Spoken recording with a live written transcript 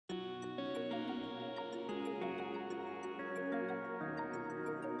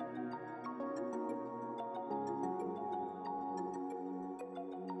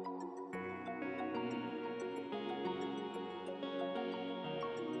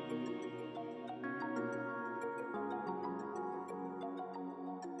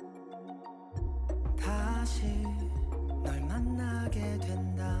다시 널 만나게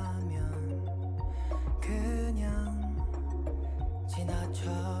된다면 그냥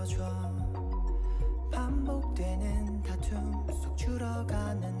지나쳐줘. 반복되는 다툼 속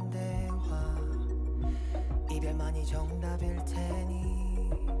줄어가는 대화, 이별만이 정답일 테니.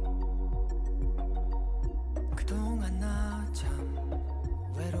 그동안 나 참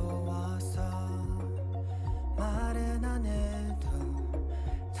외로워서 말은 안 해도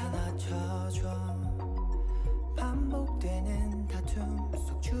지나쳐줘. 반복되는 다툼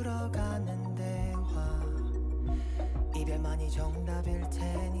속 줄어가는 대화, 이별만이 정답일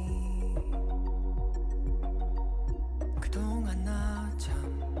테니. 그동안 나 참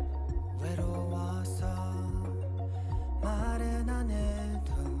외로워서 말은 안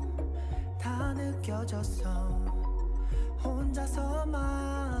해도 다 느껴졌어. 혼자서만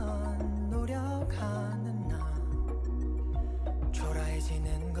노력하는 나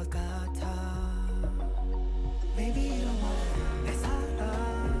초라해지는 것 같아. Maybe 이런 내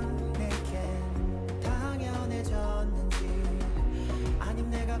사랑 내겐 당연해졌는지 아님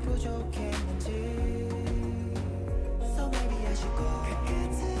내가 부족했는지. So maybe I should go. 그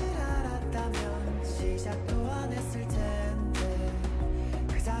끝을 알았다면 시작도 안 했을 텐데,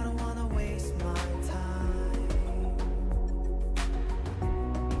 Cause I don't wanna waste my time.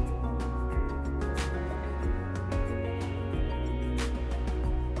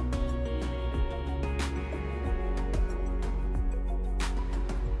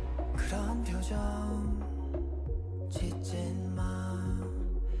 그런 표정 짓진 마.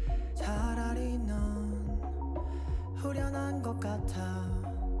 차라리 넌 후련한 것 같아.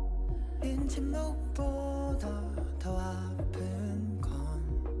 빈 침묵보다 더 아픈 건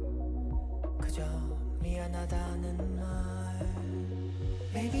그저 미안하다는 말.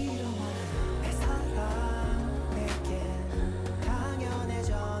 Maybe 이런 내 사랑 내겐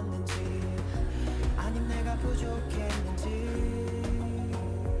당연해졌는지 아님 내가 부족했는지.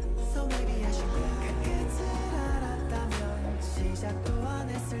 So maybe I should go. 그 끝을 알았다면 시작도 안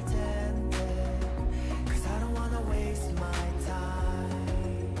했을 텐데, Cause I don't wanna waste my time.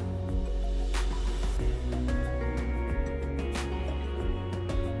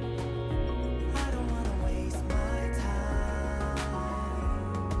 I don't wanna waste my time.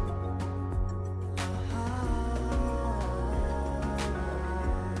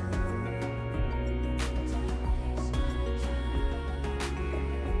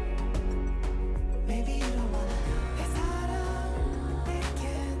 Maybe you don't wanna 내 사랑 내겐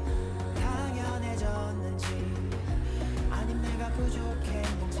당연해졌는지 아님 내가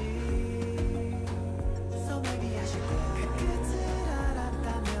부족했는지. So maybe I should go. 그 끝을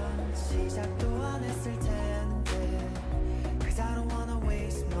알았다면 시작도 안 했을 텐데, Cause I don't wanna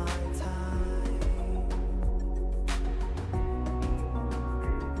waste my time.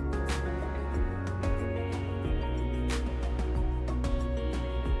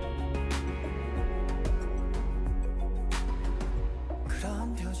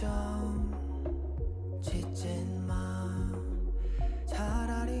 그런 표정 짓진 마.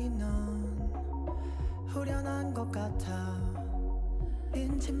 차라리 넌 후련한 것 같아.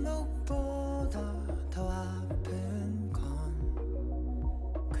 빈 침묵보다 더 아픈 건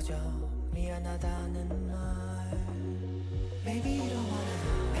그저 미안하다는 말. Maybe 이런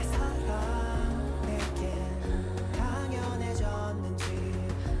내 사랑 내겐 당연해졌는지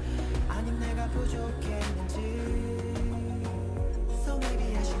아님 내가 부족했는지. So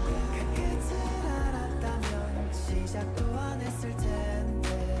maybe I should go. 그 끝을 알았다면 시작도 안 했을 텐데,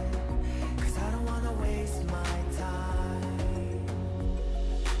 Cause I don't wanna waste my time.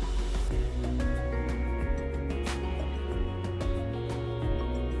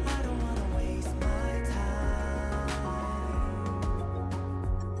 I don't wanna waste my time.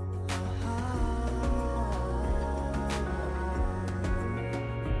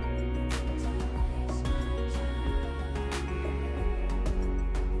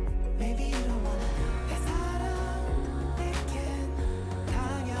 Maybe you don't wanna 내 사랑 내겐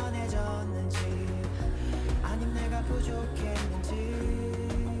당연해졌는지 아님 내가 부족했는지.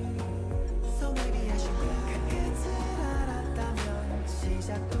 So maybe I should go. 그 끝을 알았다면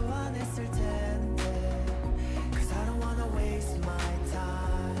시작도 안 했을 텐데, Cause I don't wanna waste my time.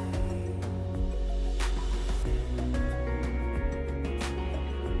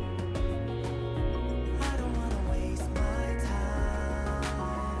 I don't wanna waste my time.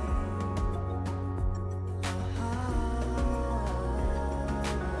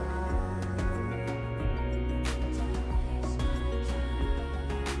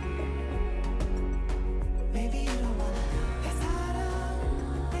 Maybe you don't wanna 내 사랑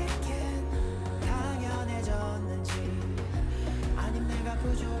내겐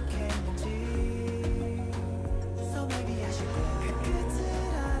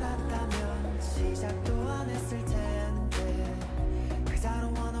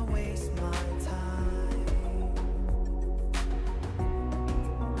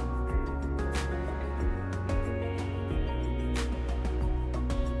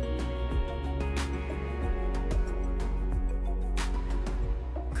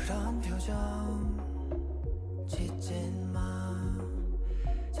표정 짓진 마.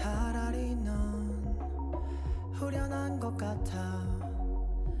 차라리 넌 후련한 것 같아.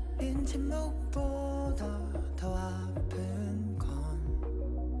 린 침묵보다 더 아픈 건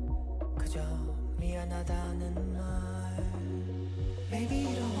그저 미안하다는 말. Maybe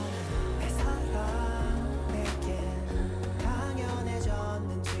you don't wanna know. 내 사랑 내겐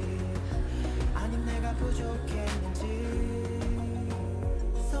당연해졌는지 아님 내가 부족했는지.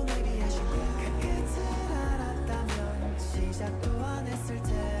 So maybe I should go. 그 끝을 알았다면 시작도 안 했을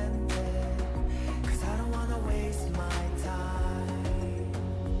텐데. Cause I don't wanna waste my time.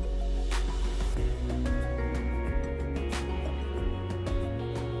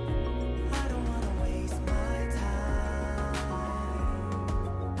 I don't wanna waste my time.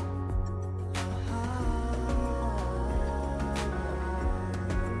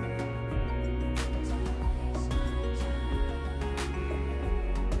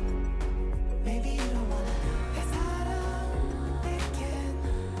 Maybe you don't wanna know. 내 사랑 내겐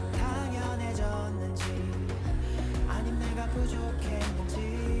당연해졌는지 아님 내가 부족했는지.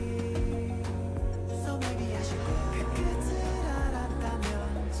 So maybe I should go. 그 끝을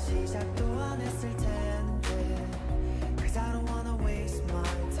알았다면 시작도 안 했을 텐데. Cause I don't wanna waste my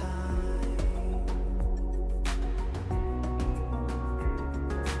time.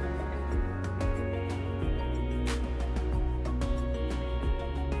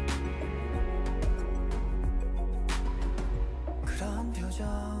 그런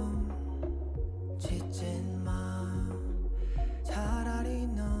표정 짓진 마. 차라리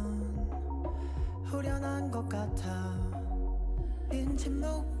넌 후련한 것 같아. 린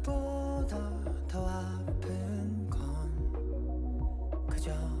침묵보다 더 아픈 건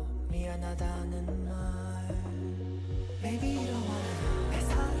그저 미안하다는 말. Maybe you don't wanna know. 내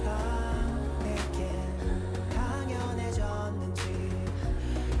사랑 내겐 당연해졌는지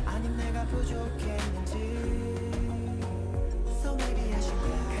아님 내가 부족했는지. So maybe I should go.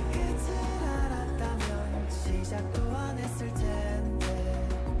 그 끝을 알았다면 시작도 안 했을 텐데.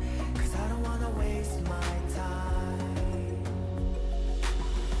 Cause I don't wanna waste my time.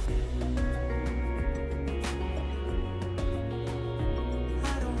 I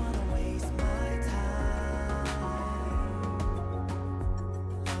don't wanna waste my time.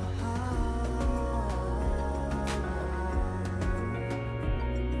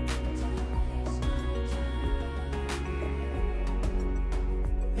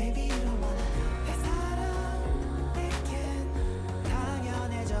 Maybe you don't wanna know. 내 사랑 내겐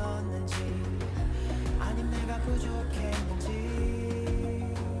당연해졌는지 아님 내가 부족했는지.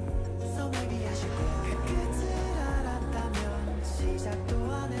 So maybe I should go. 그 끝을 알았다면 시작도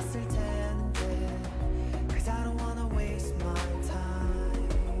안 했을 텐데. Cause I don't wanna waste my time.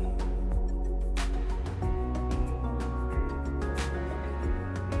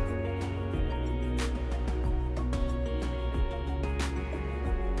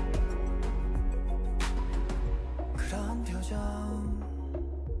 그런 표정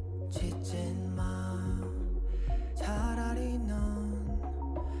짓진 마. 차라리 넌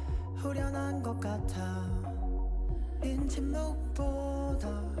후련한 것 같아. 린 침묵보다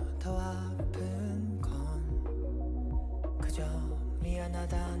더 아픈 건 그저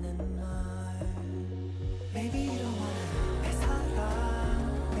미안하다는 말. Maybe you don't wanna know. 내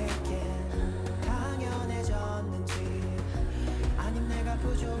사랑 내겐 당연해졌는지 아님 내가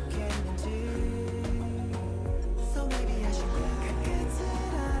부족했는지. So maybe I should go. 그 끝을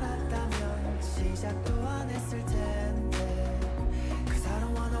알았다면 시작도 안 했을 텐데. Cause I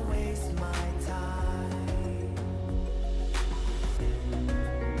don't wanna waste my time.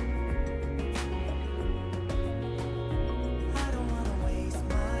 I don't wanna waste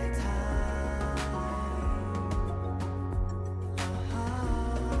my time.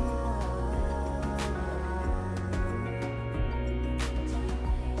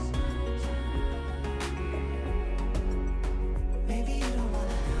 Maybe you don't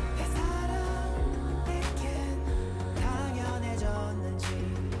wanna know. 내 사랑 내겐 당연해졌는지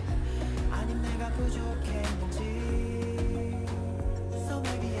아님 내가 부족했는지. So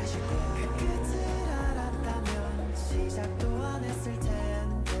maybe I should go. 그 끝을 알았다면 시작도 안 했을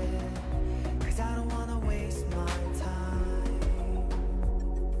텐데. Cause I don't wanna waste my time.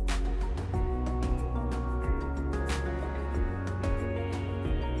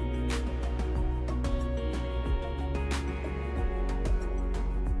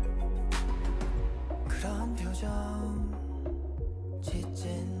 그런 표정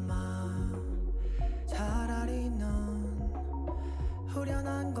짓진 마. 차라리 넌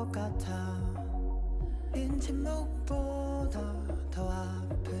후련한 것 같아. 린 침묵보다 더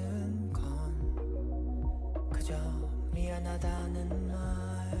아픈 건 그저 미안하다는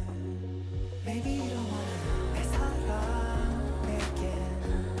말. Maybe you don't wanna 내 사랑 내겐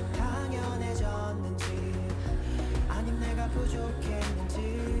당연해졌는지 아님 내가 부족했는지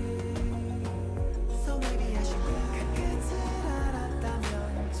So maybe I should go 그 끝을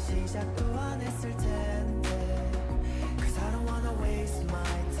알았다면 시작도